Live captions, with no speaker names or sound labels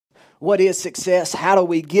what is success? How do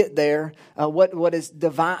we get there? What is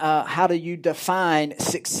divine? How do you define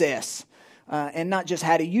success? And not just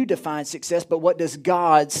how do you define success, but what does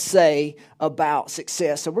God say about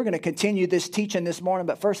success? So we're going to continue this teaching this morning,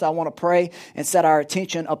 but first I want to pray and set our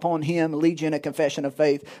attention upon Him, lead you in a confession of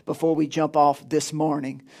faith before we jump off this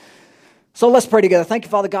morning. So let's pray together. Thank you,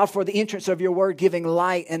 Father God, for the entrance of your word, giving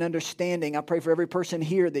light and understanding. I pray for every person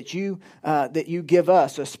here that you give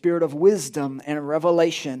us a spirit of wisdom and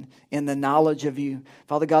revelation in the knowledge of you.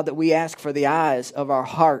 Father God, that we ask for the eyes of our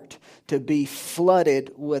heart to be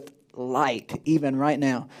flooded with light, even right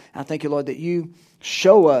now. I thank you, Lord, that you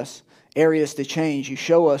show us areas to change. You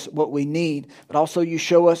show us what we need, but also you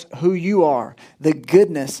show us who you are. The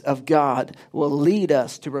goodness of God will lead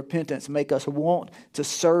us to repentance, make us want to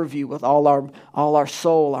serve you with all our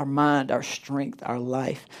soul, our mind, our strength, our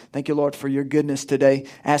life. Thank you, Lord, for your goodness today.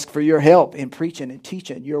 Ask for your help in preaching and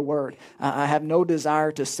teaching your word. I have no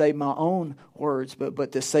desire to say my own words,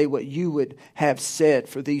 but to say what you would have said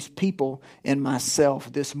for these people and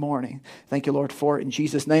myself this morning. Thank you, Lord, for it in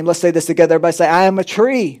Jesus' name. Let's say this together. Everybody say, I am a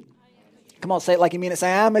tree. Come on, say it like you mean it.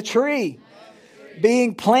 Say, I am a tree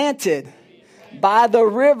being planted by the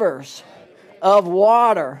rivers of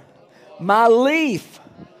water. My leaf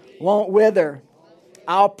won't wither.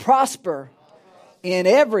 I'll prosper in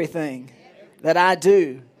everything that I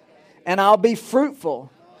do. And I'll be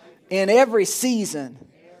fruitful in every season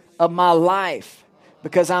of my life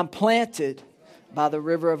because I'm planted by the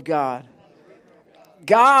river of God.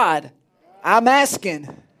 God, I'm asking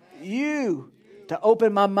you to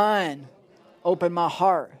open my mind, open my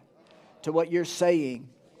heart to what you're saying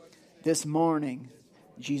this morning.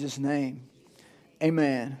 In Jesus' name,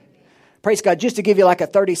 amen. Praise God. Just to give you like a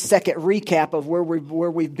 30-second recap of where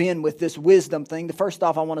we've been with this wisdom thing. The first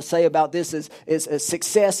off I want to say about this is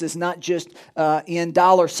success is not just in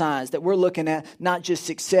dollar signs. That we're looking at not just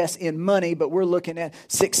success in money, but we're looking at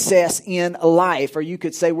success in life. Or you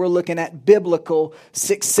could say we're looking at biblical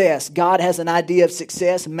success. God has an idea of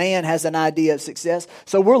success. Man has an idea of success.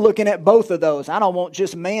 So we're looking at both of those. I don't want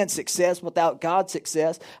just man's success without God's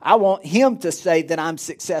success. I want Him to say that I'm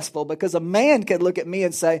successful, because a man could look at me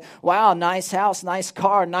and say, wow, nice house, nice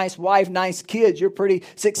car, nice wife, nice kids. You're pretty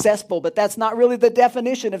successful. But that's not really the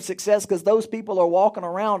definition of success, because those people are walking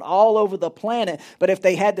around all over the planet. But if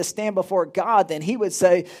they had to stand before God, then He would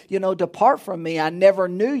say, depart from me. I never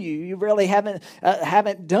knew you. You really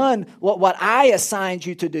haven't done what I assigned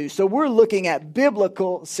you to do. So we're looking at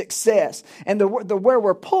biblical success. And the where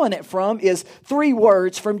we're pulling it from is 3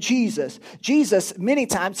 words from Jesus. Jesus, many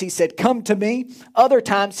times He said, come to me. Other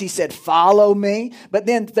times He said, follow me. But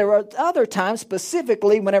then there are other times,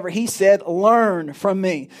 specifically whenever He said, learn from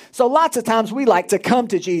me. So lots of times we like to come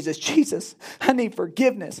to Jesus. Jesus, I need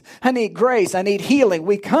forgiveness. I need grace. I need healing.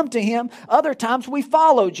 We come to Him. Other times we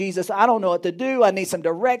follow Jesus. I don't know what to do. I need some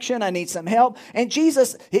direction. I need some help. And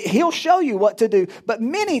Jesus, He'll show you what to do. But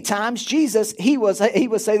many times Jesus, He would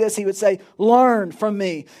say this. He would say, learn from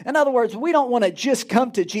me. In other words, we don't want to just come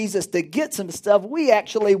to Jesus to get some stuff. We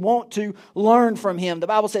actually want to learn from Him. The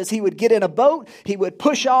Bible says He would get in a boat. He would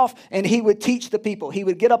push off, and He would teach the people. He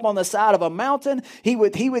would get up on the side of a mountain. He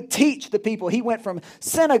would teach the people. He went from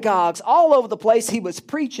synagogues all over the place. He was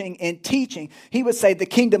preaching and teaching. He would say, the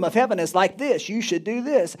kingdom of heaven is like this. You should do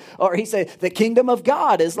this. Or He said, the kingdom of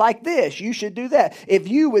God is like this. You should do that. If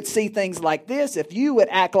you would see things like this, if you would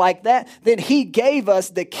act like that, then He gave us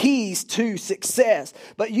the keys to success.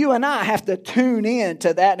 But you and I have to tune in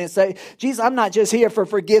to that and say, Jesus, I'm not just here for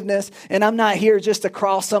forgiveness, and I'm not here just to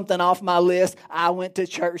cross something off my list. I went to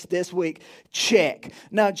church this week. Check.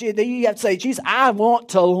 Now, you have to say, Jesus, I want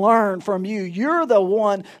to learn from you. You're the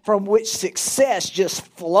one from which success just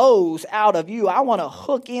flows out of you. I want to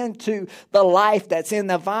hook into the life that's in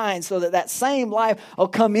the vine so that same life will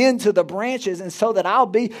come into the branches, and so that I'll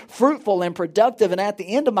be fruitful and productive. And at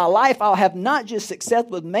the end of my life, I'll have not just success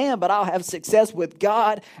with man, but I'll have success with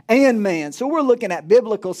God and man. So we're looking at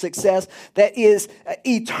biblical success that is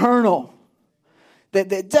eternal.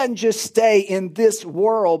 That doesn't just stay in this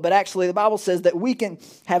world, but actually the Bible says that we can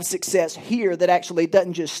have success here that actually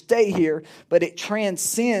doesn't just stay here, but it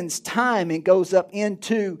transcends time and goes up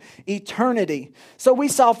into eternity. So we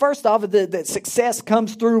saw first off that success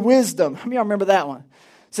comes through wisdom. How many of y'all remember that one?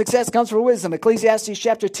 Success comes from wisdom. Ecclesiastes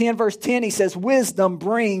chapter 10, verse 10, he says, wisdom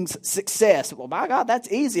brings success. Well, my God, that's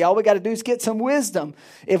easy. All we got to do is get some wisdom.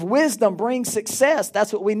 If wisdom brings success,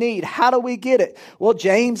 that's what we need. How do we get it? Well,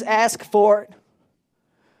 James asked for it.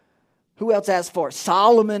 Who else asked for it?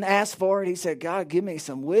 Solomon asked for it. He said, God, give me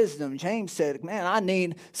some wisdom. James said, man, I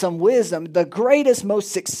need some wisdom. The greatest,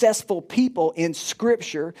 most successful people in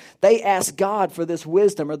Scripture, they asked God for this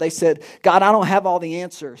wisdom. Or they said, God, I don't have all the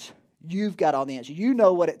answers. You've got all the answers. You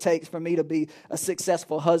know what it takes for me to be a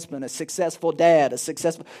successful husband, a successful dad,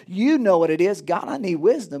 you know what it is. God, I need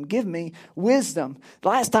wisdom. Give me wisdom. The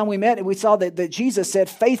last time we met, we saw that Jesus said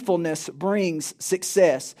faithfulness brings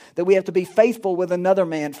success, that we have to be faithful with another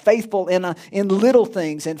man, faithful in little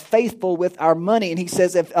things, and faithful with our money. And he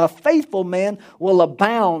says, if a faithful man will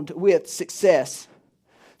abound with success.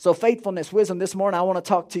 So faithfulness, wisdom. This morning I want to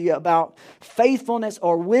talk to you about faithfulness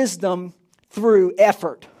or wisdom through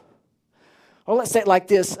effort. Or let's say it like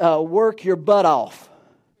this, work your butt off.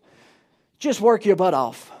 Just work your butt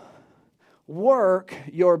off. Work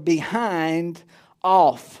your behind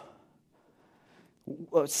off.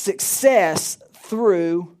 Success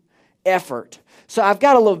through effort. So I've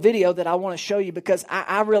got a little video that I want to show you because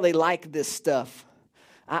I really like this stuff.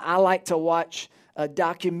 I like to watch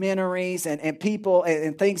documentaries and people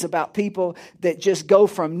and things about people that just go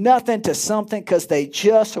from nothing to something because they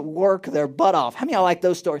just work their butt off. How many of y'all like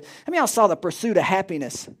those stories? How many of y'all saw The Pursuit of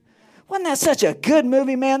Happiness? Wasn't that such a good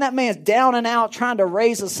movie, man? That man's down and out trying to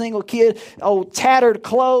raise a single kid, old tattered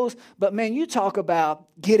clothes. But man, you talk about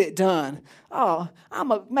get it done. Oh, I'm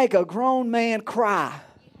going to make a grown man cry.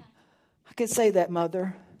 I can say that,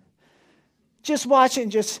 mother. Just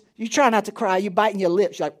watching, you try not to cry. You biting your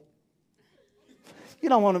lips. You're like, you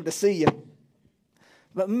don't want them to see you.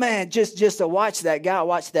 But man, just to watch that guy,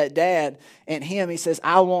 watch that dad and him, he says,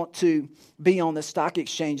 I want to be on the stock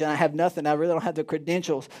exchange and I have nothing. I really don't have the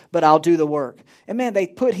credentials, but I'll do the work. And man, they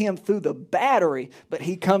put him through the battery, but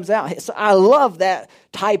he comes out. So I love that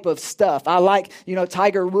type of stuff. I like,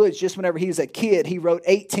 Tiger Woods, just whenever he was a kid, he wrote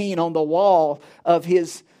 18 on the wall of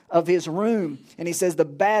his room. And he says the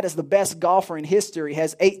best golfer in history,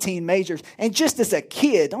 has 18 majors. And just as a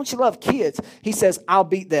kid, don't you love kids? He says, I'll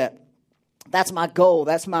beat that. That's my goal.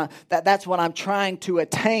 That's what I'm trying to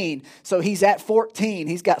attain. So he's at 14.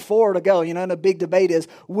 He's got 4 to go. And the big debate is,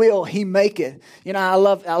 will he make it? I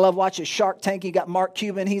love watching Shark Tank. You got Mark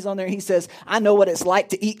Cuban. He's on there. He says, I know what it's like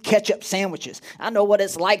to eat ketchup sandwiches. I know what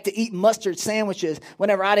it's like to eat mustard sandwiches.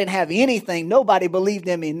 Whenever I didn't have anything, nobody believed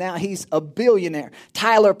in me. Now he's a billionaire.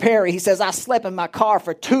 Tyler Perry, he says, I slept in my car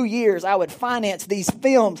for 2 years. I would finance these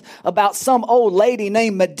films about some old lady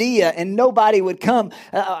named Medea, and nobody would come.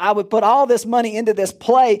 I would put all this money into this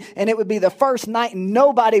play, and it would be the first night and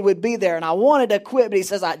nobody would be there, and I wanted to quit, but he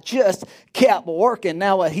says I just kept working.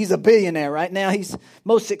 Now he's a billionaire right now. He's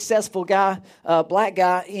most successful guy, black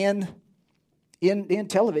guy in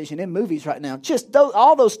television, in movies right now. Just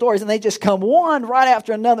all those stories, and they just come one right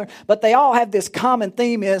after another, but they all have this common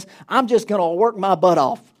theme is, I'm just going to work my butt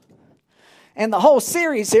off. And the whole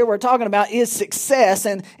series here we're talking about is success.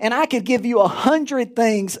 And I could give you 100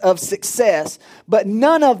 things of success, but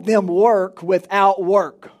none of them work without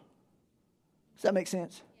work. Does that make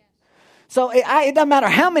sense? So it doesn't matter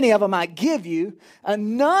how many of them I give you,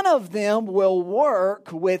 none of them will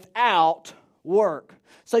work without work.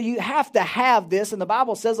 So you have to have this, and the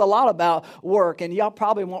Bible says a lot about work. And y'all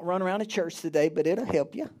probably won't run around to church today, but it'll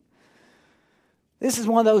help you. This is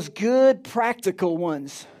one of those good practical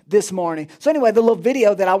ones this morning. So anyway, the little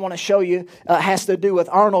video that I want to show you has to do with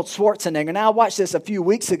Arnold Schwarzenegger. Now, I watched this a few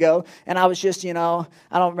weeks ago, and I was just, I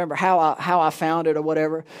don't remember how I found it or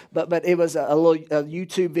whatever, but it was a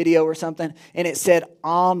YouTube video or something, and it said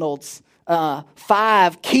Arnold's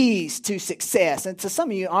 5 keys to success. And to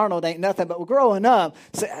some of you, Arnold ain't nothing, but growing up,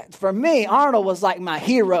 for me, Arnold was like my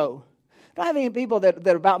hero. Do I have any people that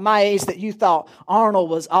are about my age that you thought Arnold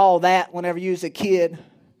was all that whenever you was a kid?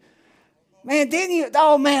 Man, didn't you?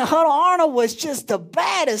 Oh, man, Arnold was just the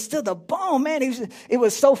baddest to the bone, man. It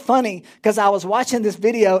was so funny because I was watching this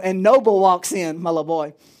video and Noble walks in, my little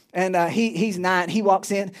boy. And he's 9. He walks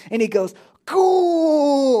in and he goes,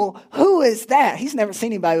 cool, who is that? He's never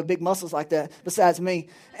seen anybody with big muscles like that besides me.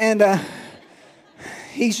 And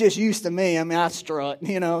he's just used to me. I mean, I strut,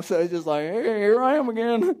 so it's just like, hey, here I am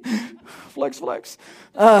again. Flex.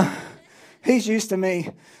 He's used to me.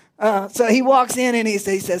 So he walks in and he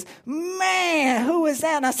says, man, who is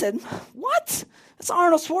that? And I said, what? That's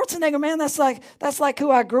Arnold Schwarzenegger, man. That's like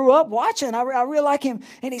who I grew up watching. I really like him.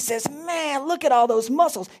 And he says, man, look at all those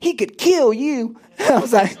muscles. He could kill you. I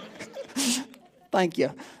was like, thank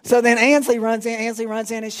you. So then Ansley runs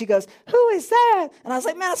in and she goes, who is that? And I was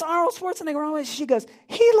like, man, it's Arnold Schwarzenegger. And she goes,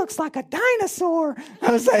 he looks like a dinosaur.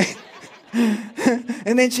 I was like,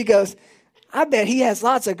 and then she goes, I bet he has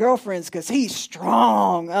lots of girlfriends because he's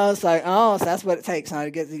strong. I was like, oh, so that's what it takes, huh?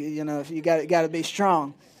 To get, if you got to be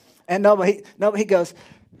strong. And he goes,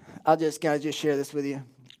 gotta just share this with you.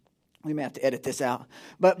 We may have to edit this out.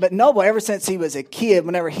 But Noble, ever since he was a kid,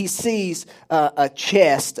 whenever he sees a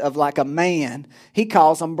chest of like a man, he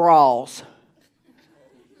calls them bras.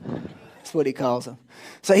 That's what he calls them.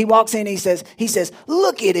 So he walks in and he says,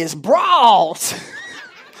 look at his bras.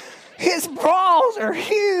 His bras are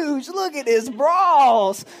huge. Look at his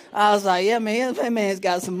bras. I was like, yeah, man, that man's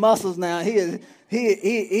got some muscles now. He's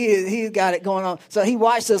got it going on. So he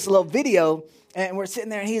watched this little video, and we're sitting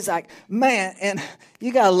there, and he's like, man, and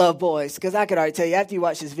you got to love boys, because I could already tell you, after you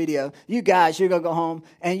watch this video, you guys, you're going to go home,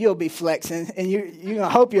 and you'll be flexing, and you're going to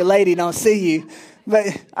hope your lady don't see you. But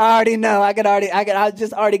I already know. I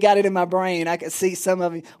just already got it in my brain. I could see some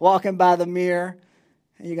of you walking by the mirror,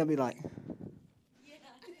 and you're going to be like,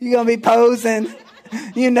 you're going to be posing.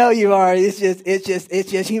 You know you are. It's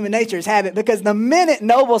just human nature. It's habit. Because the minute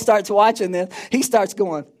Noble starts watching this, he starts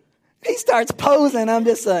going. He starts posing. I'm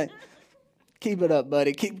just saying, keep it up,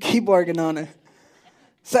 buddy. Keep working on it.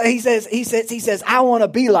 So he says, I want to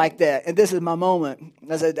be like that. And this is my moment.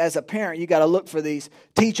 As a parent, you got to look for these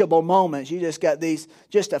teachable moments. You just got these,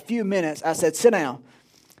 just a few minutes. I said, sit down.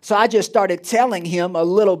 So I just started telling him a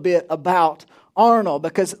little bit about Arnold,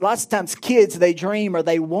 because lots of times kids, they dream or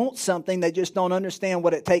they want something, they just don't understand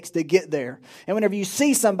what it takes to get there. And whenever you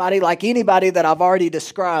see somebody like anybody that I've already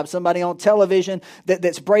described, somebody on television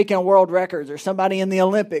that's breaking world records, or somebody in the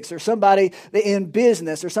Olympics, or somebody in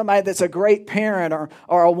business, or somebody that's a great parent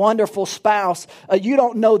or a wonderful spouse, you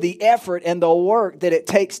don't know the effort and the work that it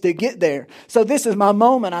takes to get there. So this is my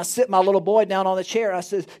moment. I sit my little boy down on the chair. I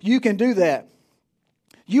said, you can do that.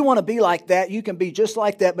 You want to be like that, you can be just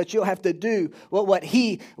like that, but you'll have to do what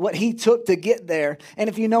he took to get there. And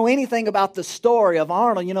if you know anything about the story of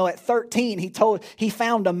Arnold, you know, at 13, he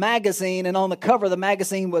found a magazine, and on the cover of the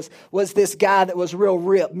magazine was this guy that was real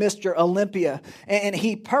ripped, Mr. Olympia. And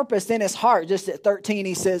he purposed in his heart, just at 13,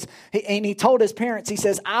 he says, and he told his parents, he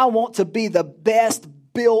says, I want to be the best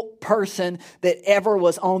built person that ever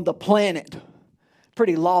was on the planet.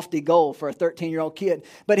 Pretty lofty goal for a 13-year-old kid.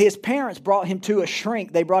 But his parents brought him to a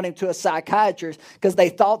shrink. They brought him to a psychiatrist because they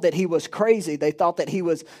thought that he was crazy. They thought that he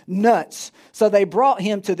was nuts. So they brought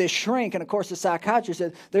him to this shrink. And of course, the psychiatrist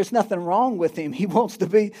said, there's nothing wrong with him. He wants to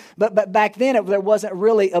be. But back then, there wasn't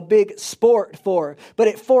really a big sport for it. But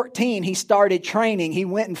at 14, he started training. He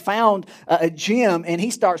went and found a gym, and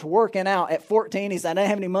he starts working out. At 14, he said, I didn't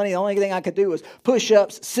have any money. The only thing I could do was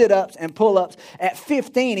push-ups, sit-ups, and pull-ups. At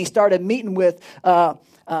 15, he started meeting with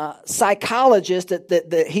psychologist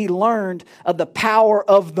that he learned of the power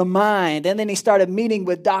of the mind. And then he started meeting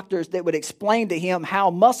with doctors that would explain to him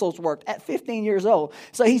how muscles worked at 15 years old.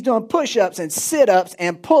 So he's doing push-ups and sit-ups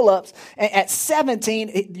and pull-ups. And at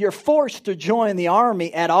 17, you're forced to join the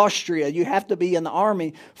army at Austria. You have to be in the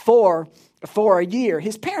army for a year.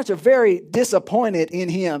 His parents are very disappointed in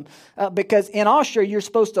him because in Austria, you're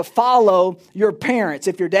supposed to follow your parents.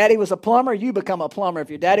 If your daddy was a plumber, you become a plumber. If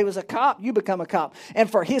your daddy was a cop, you become a cop. And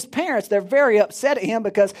for his parents, they're very upset at him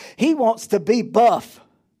because he wants to be buff.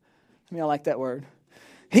 I mean, I like that word.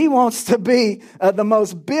 He wants to be the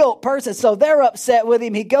most built person. So they're upset with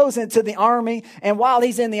him. He goes into the army. And while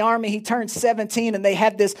he's in the army, he turns 17. And they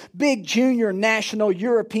have this big junior national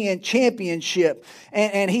European championship.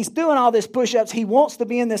 And he's doing all this push-ups. He wants to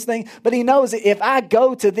be in this thing. But he knows that if I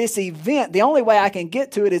go to this event, the only way I can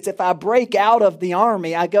get to it is if I break out of the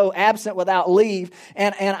army. I go absent without leave.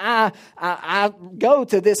 And I go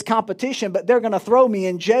to this competition. But they're going to throw me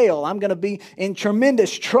in jail. I'm going to be in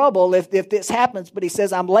tremendous trouble if this happens. But he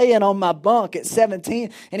says, I'm laying on my bunk at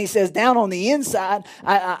 17, and he says, down on the inside,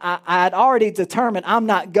 I had already determined I'm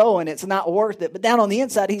not going. It's not worth it. But down on the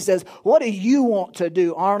inside, he says, what do you want to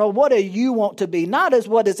do, Arnold? What do you want to be? Not as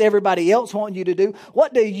what does everybody else want you to do.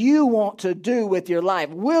 What do you want to do with your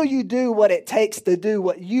life? Will you do what it takes to do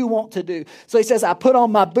what you want to do? So he says, I put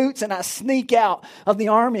on my boots and I sneak out of the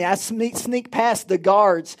army. I sneak past the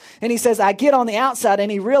guards. And he says, I get on the outside,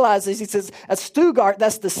 and he realizes, he says, Stuttgart,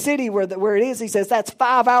 that's the city where it is. He says, that's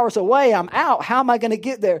 5 hours away. I'm out. How am I going to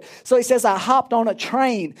get there? So he says, I hopped on a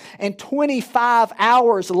train, and 25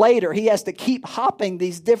 hours later, he has to keep hopping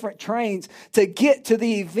these different trains to get to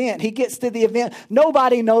the event. He gets to the event.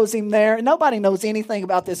 Nobody knows him there. Nobody knows anything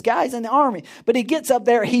about this guy. He's in the army. But he gets up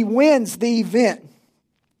there. He wins the event.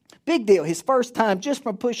 Big deal. His first time just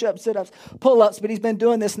from push-ups, sit-ups, pull-ups, but he's been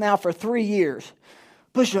doing this now for 3 years.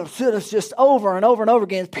 Push-ups, sit-ups, just over and over and over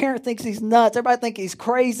again. His parent thinks he's nuts. Everybody thinks he's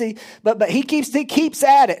crazy, but he keeps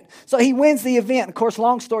at it. So he wins the event. Of course,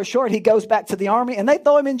 long story short, he goes back to the army, and they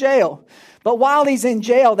throw him in jail. But while he's in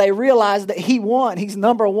jail, they realize that he won. He's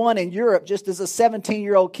number one in Europe just as a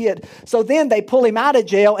 17-year-old kid. So then they pull him out of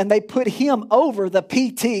jail, and they put him over the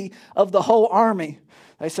PT of the whole army.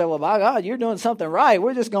 They said, well, by God, you're doing something right.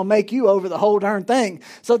 We're just going to make you over the whole darn thing.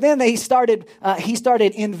 So then he started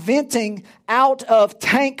inventing out of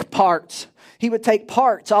tank parts. He would take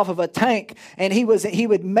parts off of a tank, and he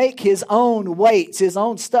would make his own weights, his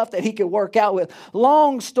own stuff that he could work out with.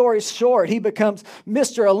 Long story short, he becomes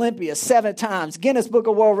Mr. Olympia 7 times, Guinness Book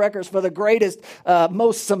of World Records for the greatest,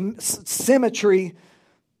 most symmetry,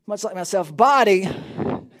 much like myself, body,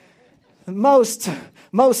 most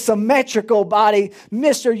symmetrical body,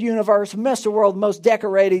 Mr. Universe, Mr. World, most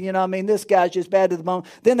decorated. You know, I mean, this guy's just bad to the bone.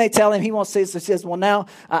 Then they tell him he wants to see this. He says, well, now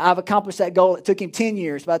I've accomplished that goal. It took him 10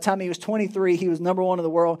 years. By the time he was 23, he was number 1 in the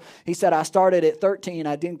world. He said, I started at 13.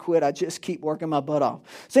 I didn't quit. I just keep working my butt off.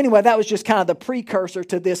 So anyway, that was just kind of the precursor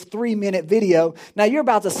to this 3-minute video. Now you're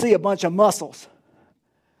about to see a bunch of muscles.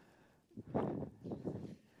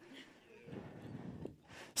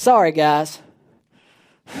 Sorry, guys.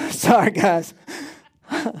 Sorry, guys.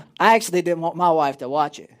 I actually didn't want my wife to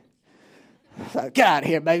watch it. So, get out of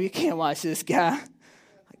here, baby. You can't watch this guy.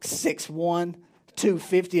 Like 6'1",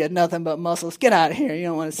 250 of nothing but muscles. Get out of here. You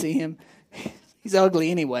don't want to see him. He's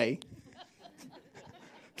ugly anyway.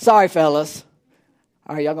 Sorry, fellas.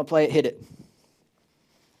 All right, y'all going to play it? Hit it.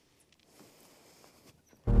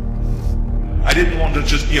 I didn't want to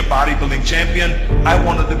just be a bodybuilding champion. I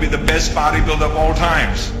wanted to be the best bodybuilder of all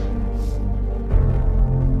times.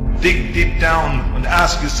 Dig deep down and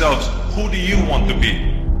ask yourselves, who do you want to be?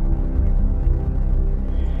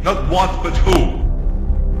 Not what, but who.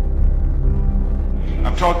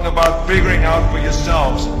 I'm talking about figuring out for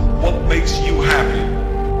yourselves what makes you happy.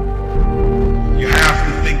 You have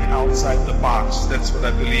to think outside the box. That's what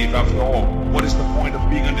I believe. After all, what is the point of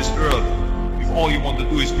being on this earth if all you want to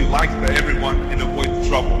do is be liked by everyone and avoid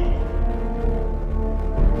trouble?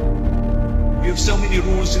 We have so many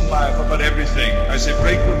rules in life about everything. I say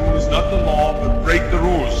break the rules, not the law, but break the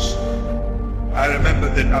rules. I remember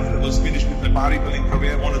that after I was finished with my bodybuilding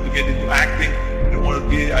career, I wanted to get into acting. I wanted to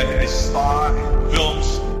be a star in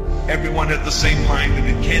films. Everyone had the same mind that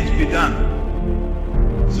it can't be done.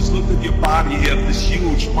 Just look at your body. You have this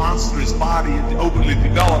huge, monstrous body, overly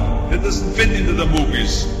developed. It doesn't fit into the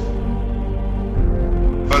movies.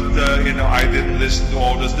 But, I didn't listen to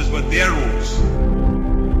orders. These were their rules.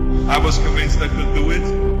 I was convinced I could do it.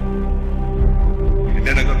 And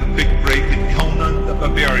then I got the big break in Conan the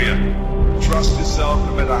Barbarian. Trust yourself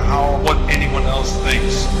no matter what anyone else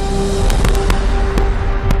thinks.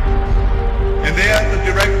 And there the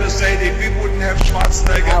director said if we wouldn't have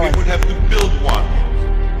Schwarzenegger, we would have to build one.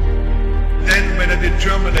 Then when I did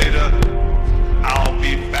Terminator, I'll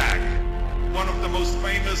be back. One of the most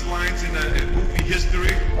famous lines in movie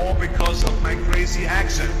history, all because of my crazy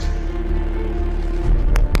accent.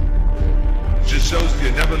 Just shows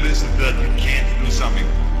you never listen to that you can't do something.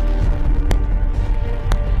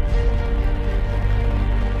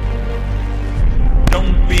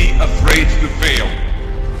 Don't be afraid to fail.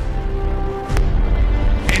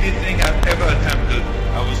 Anything I've ever attempted,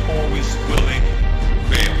 I was always willing to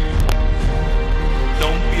fail.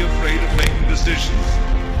 Don't be afraid of making decisions.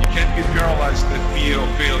 You can't be paralyzed by fear of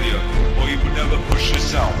failure, or you will never push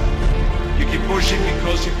yourself. You keep pushing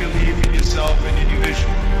because you believe in yourself and in your vision.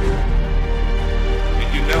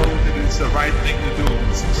 You know that it's the right thing to do.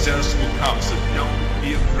 Success will come, so don't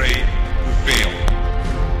be afraid to fail.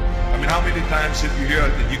 I mean, how many times have you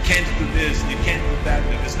heard that you can't do this, you can't do that,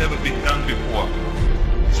 and it's never been done before?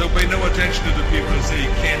 So pay no attention to the people who say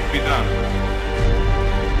it can't be done.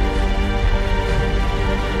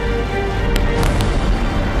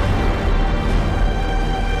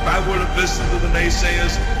 If I would have listened to the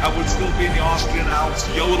naysayers, I would still be in the Austrian Alps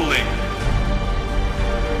yodeling.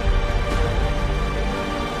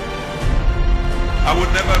 I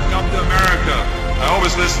would never have come to America. I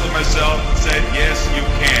always listened to myself and said, yes, you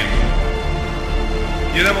can.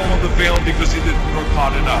 You never want to fail because you didn't work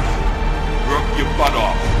hard enough. Work your butt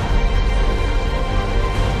off.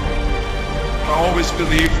 I always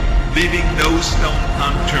believed leaving no stone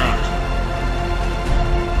unturned.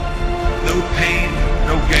 No pain,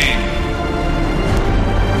 no gain.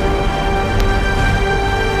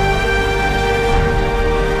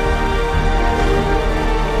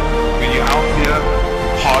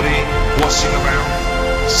 Partying, washing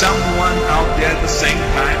around. Someone out there at the same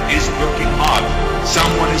time is working hard.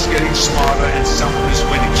 Someone is getting smarter and someone is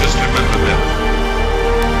winning. Just remember that.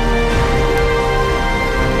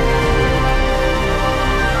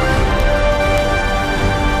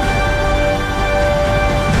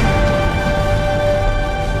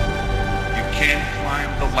 You can't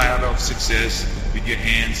climb the ladder of success with your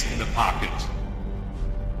hands in the pocket.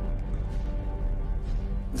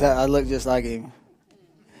 I look just like him.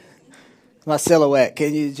 My silhouette.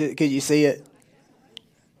 Can you see it?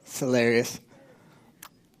 It's hilarious.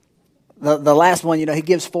 The last one, he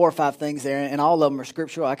gives 4 or 5 things there, and all of them are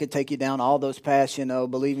scriptural. I could take you down all those paths,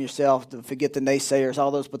 believe in yourself, forget the naysayers,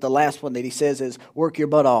 all those. But the last one that he says is work your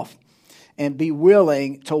butt off and be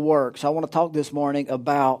willing to work. So I want to talk this morning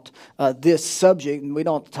about this subject, and we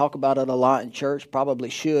don't talk about it a lot in church,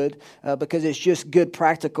 probably should, because it's just good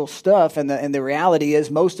practical stuff. And the reality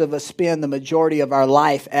is most of us spend the majority of our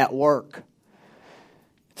life at work.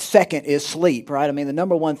 Second is sleep, right? I mean, the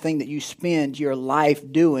number one thing that you spend your life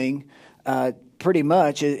doing pretty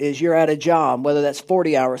much is you're at a job, whether that's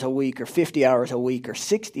 40 hours a week or 50 hours a week or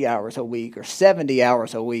 60 hours a week or 70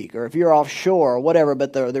 hours a week, or if you're offshore or whatever.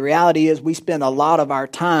 But the reality is we spend a lot of our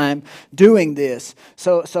time doing this.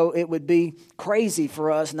 So it would be crazy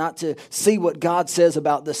for us not to see what God says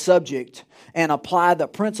about the subject and apply the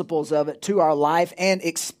principles of it to our life and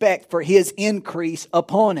expect for His increase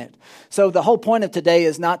upon it. So the whole point of today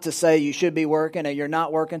is not to say you should be working or you're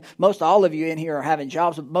not working. Most all of you in here are having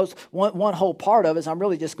jobs. But one whole part of it is I'm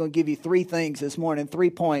really just going to give you 3 things this morning, 3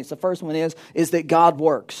 points. The first one is that God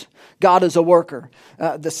works. God is a worker.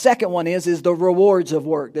 The second one is the rewards of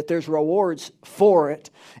work, that there's rewards for it.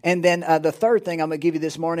 And then the third thing I'm going to give you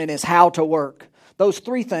this morning is how to work. Those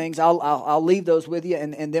 3 things, I'll leave those with you,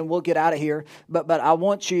 and then we'll get out of here. But I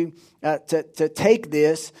want you to take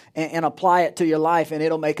this and apply it to your life, and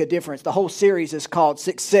it'll make a difference. The whole series is called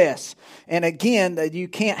Success. And again, you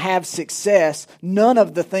can't have success, none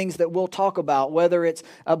of the things that we'll talk about, whether it's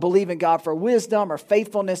believing God for wisdom or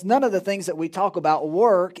faithfulness, none of the things that we talk about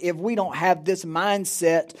work if we don't have this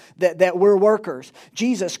mindset that we're workers.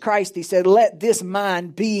 Jesus Christ, He said, let this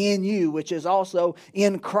mind be in you, which is also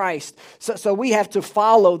in Christ. So we have to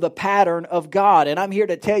follow the pattern of God. And I'm here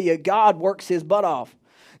to tell you, God works His butt off.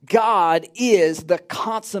 God is the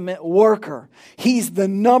consummate worker. He's the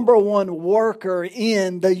number one worker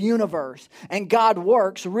in the universe. And God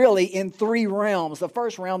works really in 3 realms. The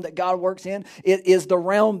first realm that God works in is the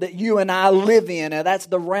realm that you and I live in. And that's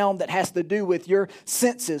the realm that has to do with your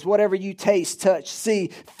senses. Whatever you taste, touch, see,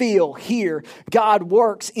 feel, hear. God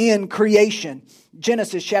works in creation.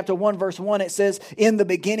 Genesis chapter 1 verse 1, it says, in the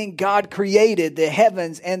beginning God created the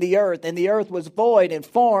heavens and the earth was void and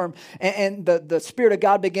form, and the Spirit of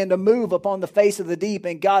God began to move upon the face of the deep,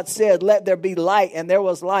 and God said, let there be light, and there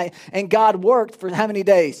was light. And God worked for how many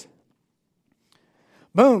days?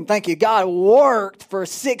 Boom, thank you. God worked for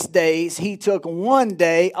 6 days. He took 1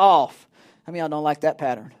 day off. How many of y'all don't like that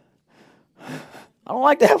pattern? I don't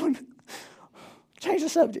like that one. Change the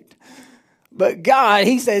subject. But God,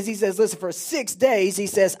 He says, listen, for 6 days, He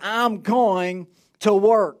says, I'm going to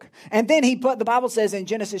work. And then the Bible says in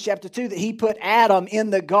Genesis chapter 2 that He put Adam in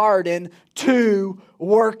the garden to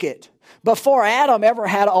work it. Before Adam ever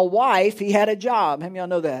had a wife, he had a job. How many of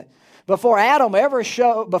y'all know that? Before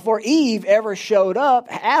Eve ever showed up,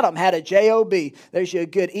 Adam had a job. There's your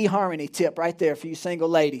good eHarmony tip right there for you single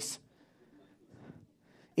ladies.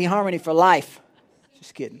 eHarmony for life.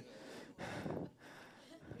 Just kidding.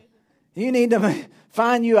 You need to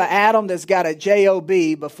find you an Adam that's got a job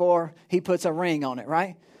before he puts a ring on it,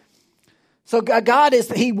 right? So God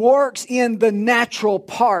He works in the natural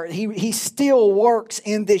part. He still works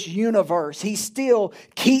in this universe. He still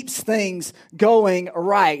keeps things going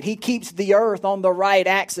right. He keeps the earth on the right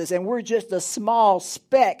axis. And we're just a small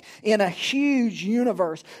speck in a huge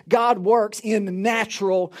universe. God works in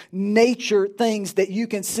natural nature things that you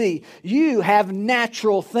can see. You have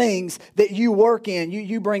natural things that you work in.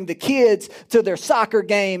 You bring the kids to their soccer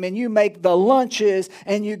game, and you make the lunches,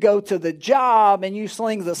 and you go to the job, and you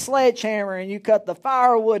sling the sledgehammer, and you cut the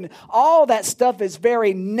firewood, and all that stuff is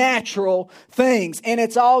very natural things, and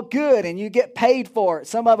it's all good, and you get paid for it.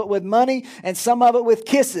 Some of it with money, and some of it with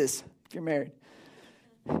kisses, if you're married.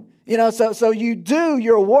 So you do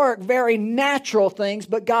your work, very natural things,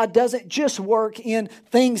 but God doesn't just work in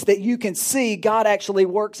things that you can see. God actually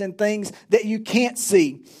works in things that you can't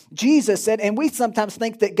see. Jesus said, and we sometimes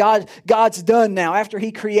think that God's done now. After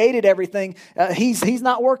He created everything, He's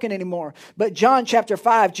not working anymore. But John chapter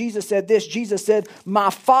 5, Jesus said this. Jesus said, my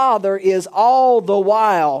Father is all the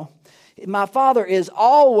while. My Father is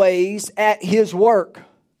always at His work.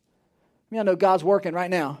 I know God's working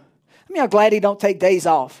right now. I'm glad He don't take days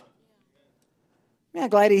off. I'm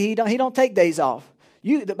glad He don't take days off.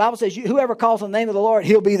 The Bible says, whoever calls on the name of the Lord,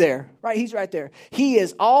 He'll be there. Right? He's right there. He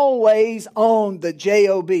is always on the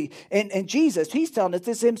job. And Jesus, He's telling us,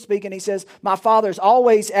 this is Him speaking. He says, my Father's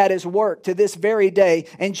always at His work to this very day.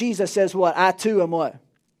 And Jesus says what? I too am what?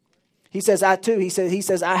 He says, I too. He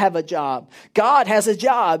says, I have a job. God has a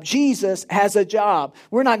job. Jesus has a job.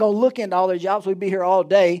 We're not going to look into all their jobs. We'd be here all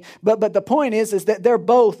day. But the point is that they're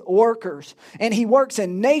both workers. And he works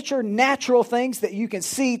in nature, natural things that you can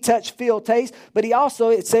see, touch, feel, taste. But he also,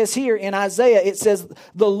 it says here in Isaiah, it says,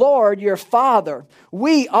 the Lord, your Father,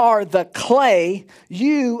 we are the clay.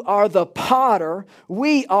 You are the potter.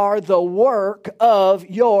 We are the work of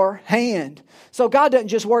your hand. So God doesn't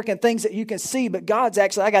just work in things that you can see, but God's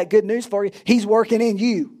actually, I got good news for you, He's working in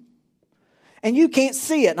you. And you can't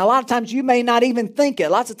see it. And a lot of times you may not even think it.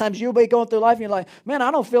 Lots of times you'll be going through life and you're like, man, I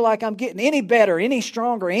don't feel like I'm getting any better, any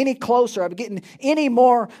stronger, any closer. I'm getting any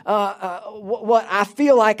more what I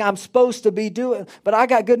feel like I'm supposed to be doing. But I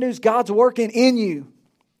got good news. God's working in you.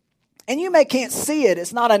 And you can't see it.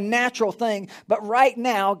 It's not a natural thing. But right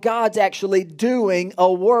now, God's actually doing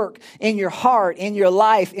a work in your heart, in your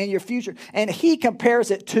life, in your future. And He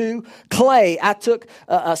compares it to clay. I took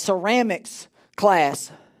a ceramics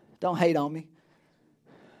class. Don't hate on me.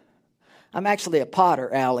 I'm actually a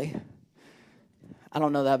potter, Allie. I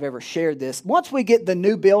don't know that I've ever shared this. Once we get the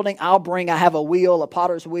new building, I have a wheel, a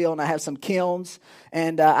potter's wheel, and I have some kilns.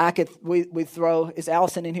 And we throw, is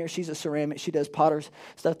Allison in here? She's a ceramic. She does potter's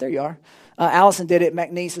stuff. There you are. Allison did it,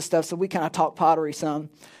 McNeese and stuff, so we kind of talk pottery some.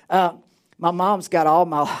 My mom's got all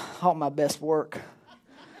my best work.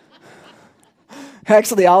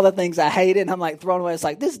 Actually, all the things I hated, I'm like throwing away. It's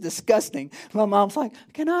like, this is disgusting. My mom's like,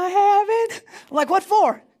 can I have it? I'm like, what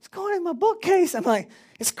for? It's going in my bookcase. I'm like,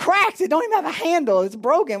 it's cracked. It don't even have a handle. It's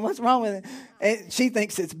broken. What's wrong with it? And she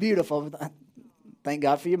thinks it's beautiful. Thank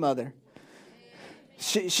God for your mother.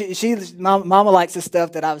 Mama likes the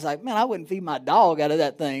stuff that I was like, man, I wouldn't feed my dog out of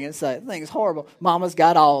that thing. It's like, the thing is horrible. Mama's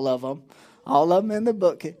got all of them in the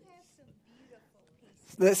bookcase.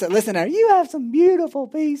 Listen there. You have some beautiful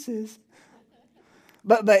pieces.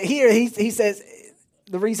 But here he says,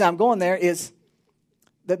 the reason I'm going there is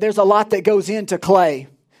that there's a lot that goes into clay.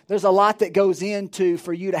 There's a lot that goes into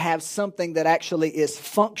for you to have something that actually is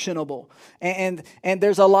functionable. And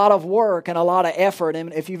there's a lot of work and a lot of effort.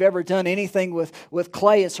 And if you've ever done anything with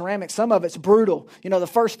clay and ceramics, some of it's brutal. You know, the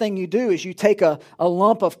first thing you do is you take a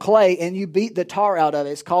lump of clay and you beat the tar out of it.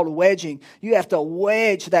 It's called wedging. You have to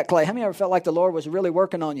wedge that clay. How many ever felt like the Lord was really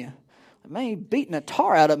working on you? Man, you're beating the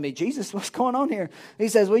tar out of me, Jesus. What's going on here? He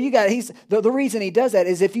says, well, the reason He does that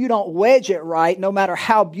is if you don't wedge it right, no matter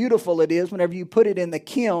how beautiful it is, whenever you put it in the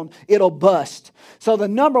kiln, it'll bust. So the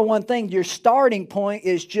number one thing, your starting point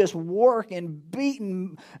is just working,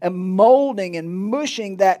 beating and molding and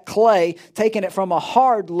mushing that clay, taking it from a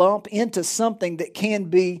hard lump into something that can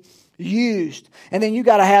be used. And then you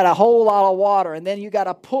got to have a whole lot of water, and then you got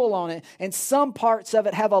to pull on it, and some parts of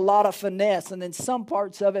it have a lot of finesse, and then some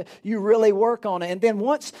parts of it you really work on it. And then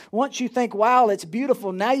once you think, wow, it's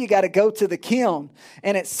beautiful, now you got to go to the kiln,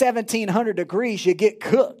 and at 1700 degrees you get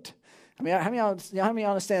cooked. I mean, how many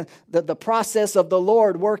understand that the process of the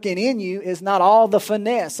Lord working in you is not all the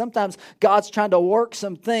finesse? Sometimes God's trying to work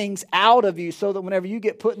some things out of you so that whenever you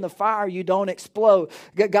get put in the fire, you don't explode.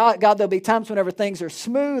 God, there'll be times whenever things are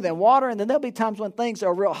smooth and water, and then there'll be times when things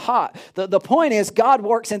are real hot. The point is God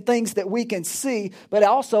works in things that we can see, but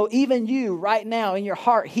also even you right now in your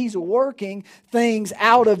heart, He's working things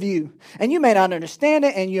out of you. And you may not understand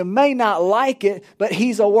it, and you may not like it, but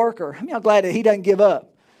He's a worker. I mean, I'm glad that He doesn't give up.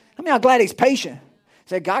 I mean, I'm glad He's patient. He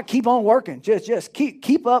said, God, keep on working. Just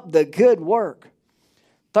keep up the good work.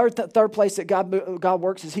 Third place that God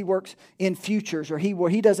works is He works in futures, or where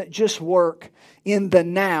He doesn't just work in the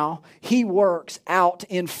now. He works out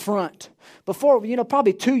in front. Before,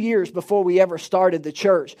 probably 2 years before we ever started the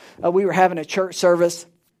church, we were having a church service.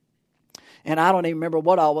 And I don't even remember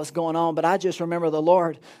what all was going on, but I just remember the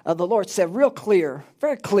Lord said real clear,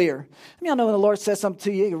 very clear. I mean, I know when the Lord says something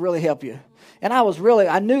to you, it can really help you. And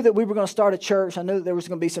I knew that we were going to start a church. I knew that there was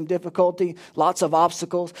going to be some difficulty, lots of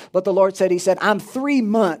obstacles. But the Lord said, He said, I'm 3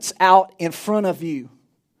 months out in front of you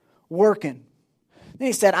working. Then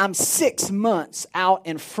He said, I'm 6 months out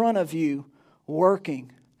in front of you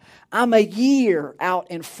working. I'm a year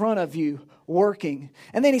out in front of you working.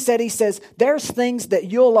 And then He says, there's things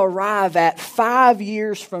that you'll arrive at 5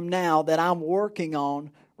 years from now that I'm working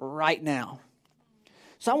on right now.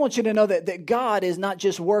 So I want you to know that God is not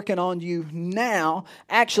just working on you now.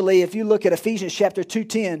 Actually, if you look at Ephesians chapter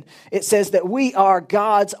 2:10, it says that we are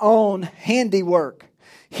God's own handiwork,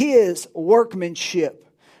 His workmanship,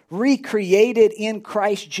 recreated in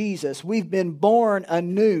Christ Jesus. We've been born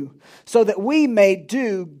anew so that we may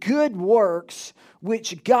do good works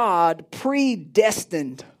which God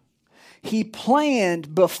predestined. He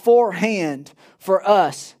planned beforehand for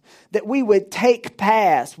us, that we would take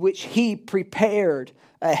paths which he prepared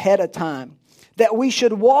ahead of time, that we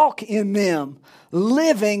should walk in them,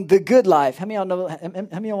 living the good life. How many of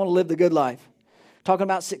y'all want to live the good life? Talking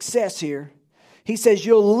about success here. He says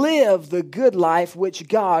you'll live the good life which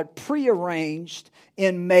God prearranged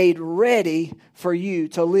and made ready for you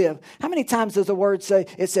to live. How many times does the word say?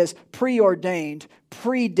 It says preordained,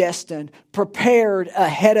 predestined, prepared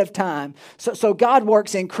ahead of time. So God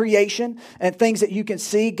works in creation and things that you can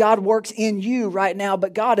see. God works in you right now,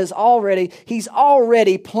 but God is He's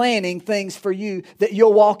already planning things for you that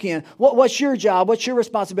you'll walk in. What's your job? What's your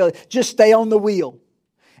responsibility? Just stay on the wheel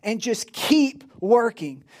and just keep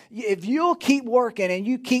working. If you'll keep working and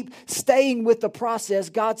you keep staying with the process,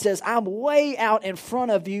 God says, I'm way out in front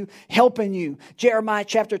of you, helping you. Jeremiah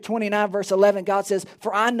chapter 29, verse 11, God says,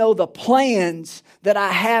 for I know the plans that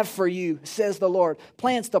I have for you, says the Lord.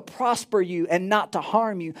 Plans to prosper you and not to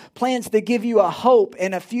harm you. Plans to give you a hope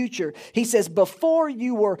and a future. He says, before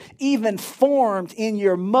you were even formed in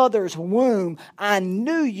your mother's womb, I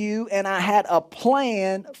knew you and I had a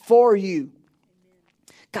plan for you.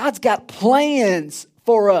 God's got plans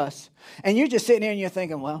for us. And you're just sitting there and you're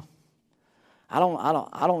thinking, well, I don't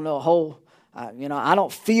know I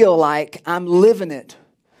don't feel like I'm living it.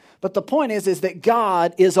 But the point is that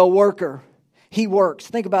God is a worker. He works.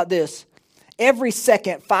 Think about this. Every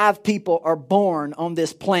second, 5 people are born on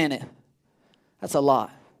this planet. That's a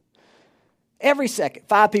lot. Every second,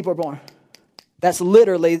 5 people are born. That's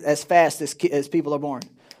literally as fast as people are born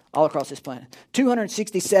all across this planet.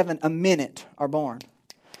 267 a minute are born.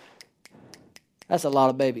 That's a lot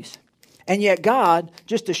of babies. And yet God,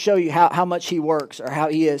 just to show you how much He works or how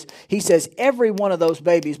He is, He says every one of those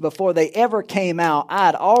babies, before they ever came out, I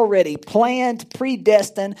had already planned,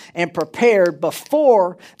 predestined, and prepared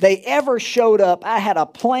before they ever showed up. I had a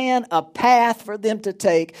plan, a path for them to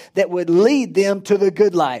take that would lead them to the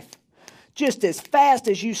good life. Just as fast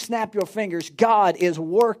as you snap your fingers, God is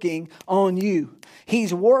working on you.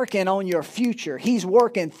 He's working on your future. He's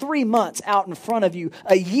working 3 months out in front of you,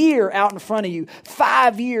 a year out in front of you,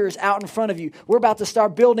 5 years out in front of you. We're about to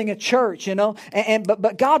start building a church,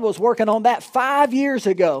 but God was working on that 5 years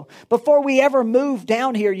ago. Before we ever moved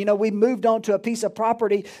down here, we moved on to a piece of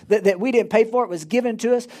property that we didn't pay for. It was given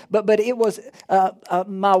to us, but it was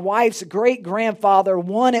my wife's great-grandfather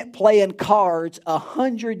won it playing cards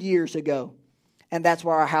 100 years ago. And that's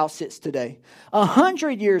where our house sits today.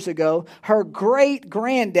 100 years ago, her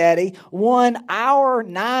great-granddaddy won our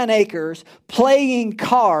 9 acres playing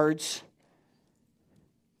cards.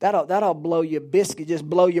 That'll blow your biscuit, just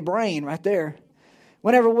blow your brain right there.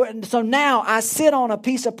 So now I sit on a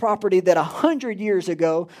piece of property that 100 years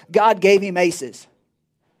ago, God gave him aces.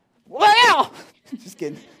 Well, just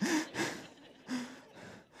kidding.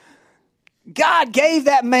 God gave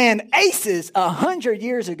that man aces 100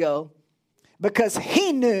 years ago. Because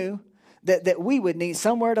He knew that we would need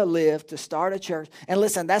somewhere to live, to start a church. And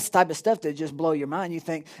listen, that's the type of stuff that just blow your mind. You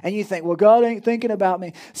think, well, God ain't thinking about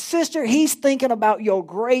me. Sister, He's thinking about your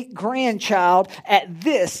great-grandchild at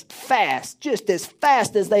this fast. Just as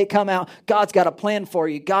fast as they come out, God's got a plan for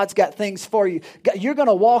you. God's got things for you. You're going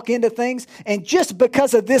to walk into things, and just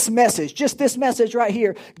because of this message, just this message right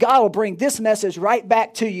here, God will bring this message right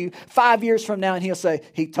back to you 5 yeyears from now, and He'll say,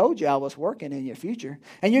 He told you I was working in your future.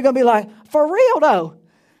 And you're going to be like, for real though?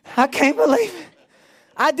 I can't believe it.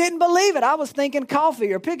 I didn't believe it. I was thinking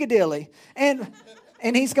coffee or Piccadilly.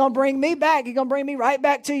 And He's going to bring me back. He's going to bring me right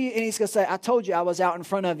back to you. And He's going to say, I told you I was out in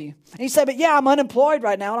front of you. And you say, but yeah, I'm unemployed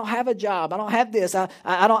right now. I don't have a job. I don't have this. I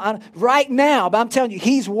don't right now. But I'm telling you,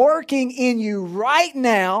 He's working in you right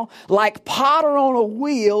now like potter on a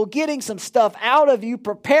wheel, getting some stuff out of you,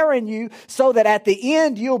 preparing you so that at the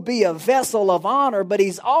end you'll be a vessel of honor. But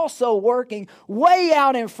He's also working way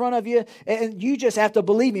out in front of you, and you just have to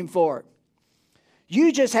believe Him for it.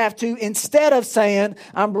 You just have to, instead of saying,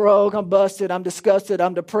 I'm broke, I'm busted, I'm disgusted,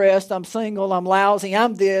 I'm depressed, I'm single, I'm lousy,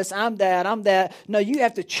 I'm this, I'm that, I'm that. No, you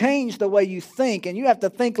have to change the way you think, and you have to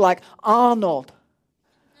think like Arnold.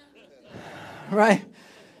 Right?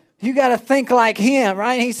 You got to think like him,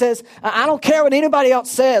 right? He says, I don't care what anybody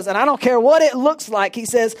else says, and I don't care what it looks like. He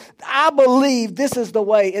says, I believe this is the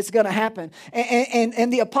way it's going to happen.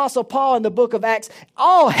 And the Apostle Paul in the book of Acts,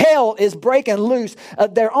 all hell is breaking loose.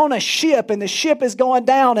 They're on a ship, and the ship is going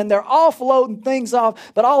down, and they're offloading things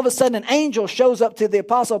off. But all of a sudden, an angel shows up to the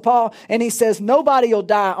Apostle Paul, and he says, nobody will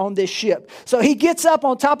die on this ship. So he gets up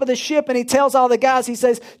on top of the ship, and he tells all the guys, he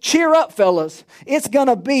says, cheer up, fellas. It's going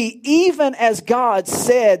to be even as God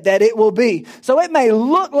said that it will be. So it may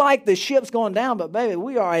look like the ship's going down, but baby,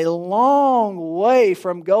 we are a long way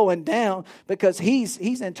from going down because He's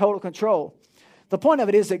in total control. The point of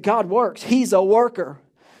it is that God works. He's a worker.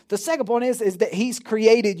 The second point is that He's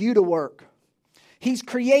created you to work. He's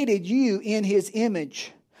created you in His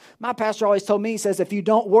image. My pastor always told me, he says, if you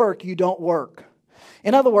don't work, you don't work.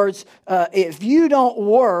 In other words, if you don't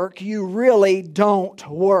work, you really don't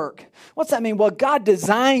work. What's that mean? Well, God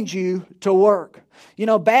designed you to work. You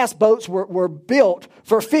know, bass boats were built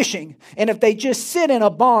for fishing. And if they just sit in a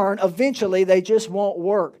barn, eventually they just won't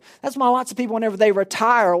work. That's why lots of people, whenever they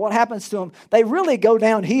retire, what happens to them? They really go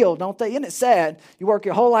downhill, don't they? Isn't it sad? You work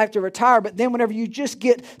your whole life to retire, but then whenever you just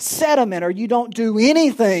get sediment or you don't do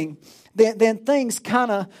anything, then things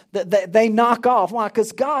kind of, they knock off. Why?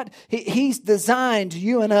 Because God, He's designed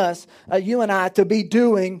you and us, you and I, to be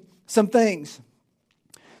doing some things.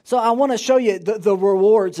 So I want to show you the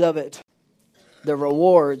rewards of it. The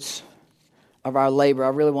rewards of our labor. I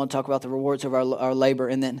really want to talk about the rewards of our labor,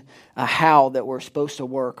 and then how that we're supposed to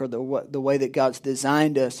work, or the way that God's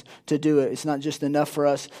designed us to do it. It's not just enough for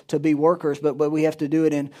us to be workers, but we have to do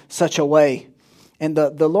it in such a way. And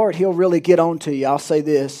the Lord, He'll really get on to you. I'll say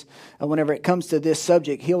this, whenever it comes to this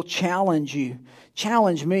subject, He'll challenge you.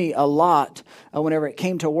 Challenge me a lot whenever it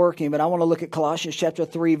came to working. But I want to look at Colossians chapter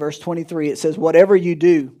 3, verse 23. It says, whatever you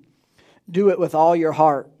do, do it with all your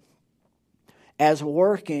heart, as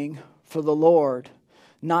working for the Lord,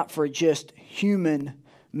 not for just human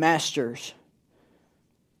masters.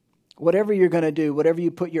 Whatever you're going to do, whatever you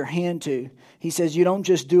put your hand to, He says you don't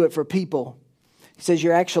just do it for people. He says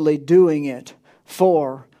you're actually doing it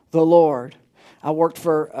for the Lord. I worked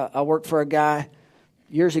for a guy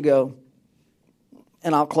years ago,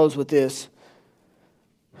 and I'll close with this.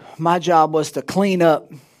 My job was to clean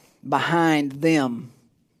up behind them.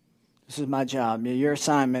 This is my job. Your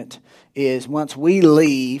assignment is, once we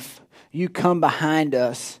leave, you come behind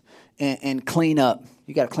us and clean up.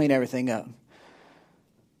 You got to clean everything up.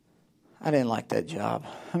 I didn't like that job.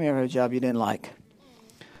 How many ever had a job you didn't like?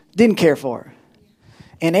 Didn't care for it.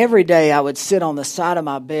 And every day I would sit on the side of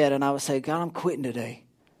my bed and I would say, God, I'm quitting today.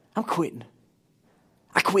 I'm quitting.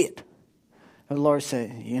 I quit. And the Lord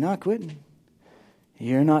said, you're not quitting.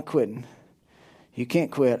 You're not quitting. You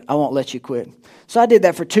can't quit. I won't let you quit. So I did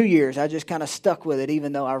that for 2 years. I just kind of stuck with it,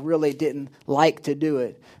 even though I really didn't like to do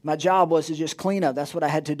it. My job was to just clean up. That's what I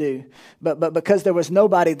had to do. But because there was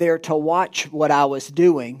nobody there to watch what I was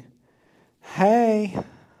doing, hey,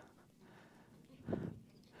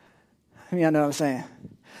 you know what I'm saying?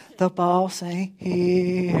 The boss ain't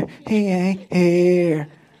here. He ain't here.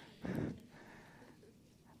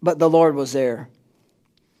 But the Lord was there.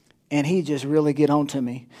 And He just really get on to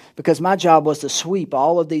me. Because my job was to sweep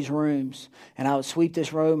all of these rooms. And I would sweep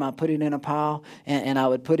this room, I'd put it in a pile, and I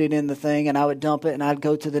would put it in the thing, and I would dump it, and I'd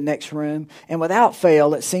go to the next room. And without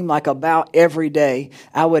fail, it seemed like about every day,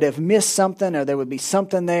 I would have missed something, or there would be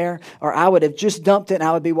something there, or I would have just dumped it, and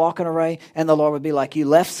I would be walking away, and the Lord would be like, you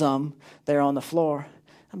left some there on the floor.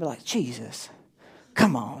 I'd be like, Jesus,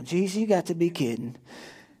 come on, Jesus, you got to be kidding.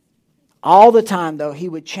 All the time, though, He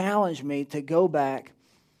would challenge me to go back.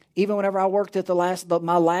 Even whenever I worked at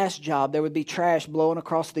my last job, there would be trash blowing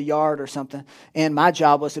across the yard or something. And my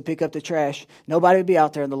job was to pick up the trash. Nobody would be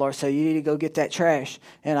out there, and the Lord said, you need to go get that trash.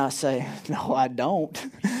 And I say, no, I don't.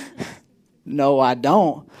 No, I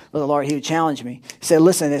don't. But the Lord, He would challenge me. He said,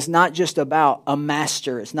 listen, it's not just about a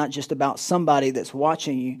master. It's not just about somebody that's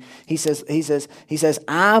watching you. He says,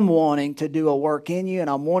 I'm wanting to do a work in you, and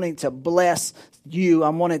I'm wanting to bless you.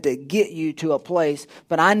 I'm wanting to get you to a place,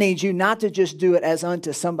 but I need you not to just do it as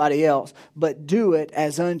unto somebody else, but do it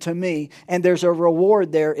as unto me. And there's a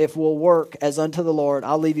reward there if we'll work as unto the Lord.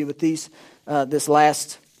 I'll leave you with this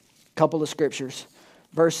last couple of scriptures.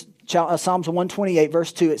 Psalms 128,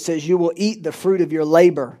 verse 2, it says, you will eat the fruit of your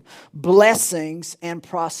labor. Blessings and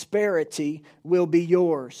prosperity will be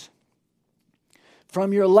yours.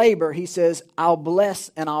 From your labor, He says, I'll bless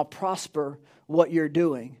and I'll prosper what you're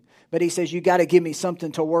doing. But He says, you got to give me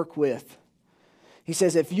something to work with. He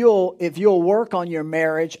says, if you'll work on your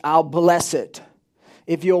marriage, I'll bless it.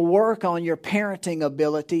 If you'll work on your parenting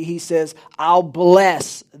ability, He says, I'll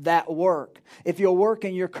bless that work. If you'll work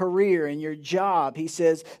in your career and your job, He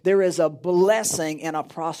says, there is a blessing and a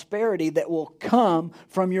prosperity that will come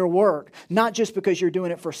from your work. Not just because you're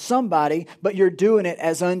doing it for somebody, but you're doing it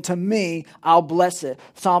as unto me, I'll bless it.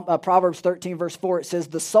 Proverbs 13, verse 4, it says,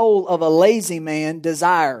 the soul of a lazy man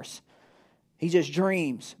desires. He just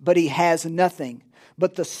dreams, but he has nothing.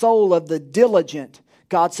 But the soul of the diligent,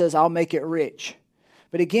 God says, I'll make it rich.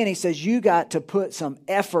 But again, he says you got to put some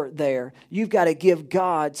effort there. You've got to give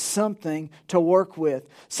God something to work with.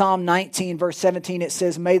 Psalm 19, verse 17, it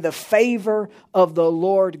says, may the favor of the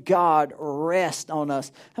Lord God rest on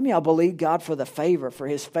us. How many of y'all believe God for the favor, for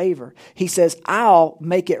His favor? He says, I'll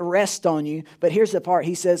make it rest on you. But here's the part.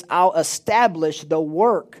 He says, I'll establish the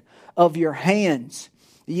work of your hands.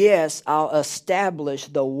 Yes, I'll establish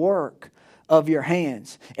the work of your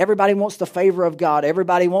hands. Everybody wants the favor of God.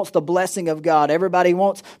 Everybody wants the blessing of God. Everybody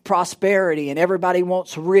wants prosperity and everybody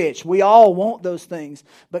wants rich. We all want those things.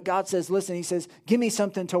 But God says, listen, He says, give me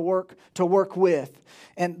something to work with.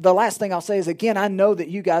 And the last thing I'll say is, again, I know that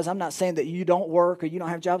you guys, I'm not saying that you don't work or you don't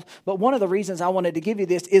have jobs, but one of the reasons I wanted to give you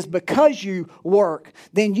this is because you work,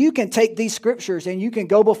 then you can take these scriptures and you can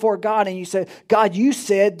go before God and you say, God, you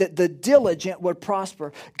said that the diligent would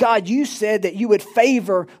prosper. God, you said that you would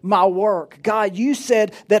favor my work. God, you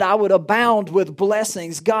said that I would abound with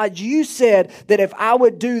blessings. God, you said that if I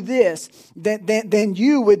would do this, then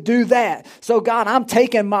you would do that. So God, I'm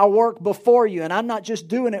taking my work before you, and I'm not just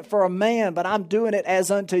doing it for a man, but I'm doing it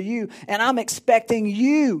as unto you, and I'm expecting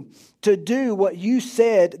you to do what you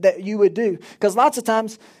said that you would do. Because lots of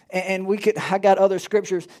times, and I got other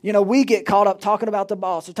scriptures, we get caught up talking about the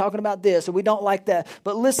boss or talking about this, and we don't like that.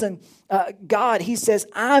 But listen, God, He says,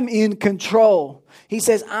 I'm in control. He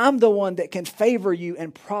says, I'm the one that can favor you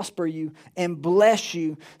and prosper you and bless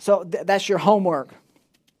you. So that's your homework.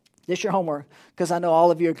 That's your homework, because I know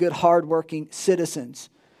all of you are good, hardworking citizens.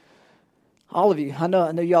 All of you, I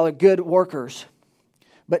know y'all are good workers.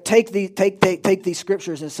 But take these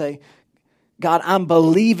scriptures and say, God, I'm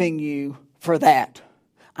believing you for that.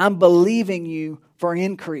 I'm believing you for an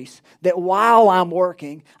increase. That while I'm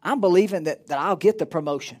working, I'm believing that I'll get the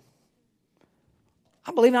promotion.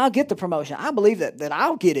 I'm believing I'll get the promotion. I believe that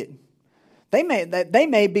I'll get it. They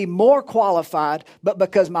may be more qualified, but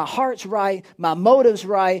because my heart's right, my motive's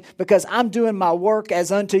right, because I'm doing my work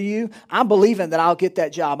as unto you, I'm believing that I'll get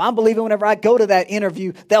that job. I'm believing whenever I go to that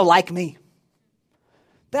interview, they'll like me.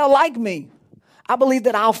 They'll like me. I believe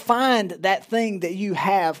that I'll find that thing that you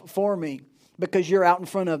have for me because you're out in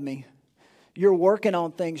front of me. You're working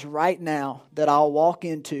on things right now that I'll walk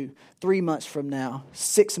into 3 months from now,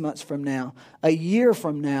 6 months from now, a year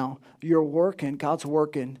from now. You're working. God's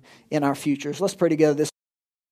working in our futures. Let's pray together this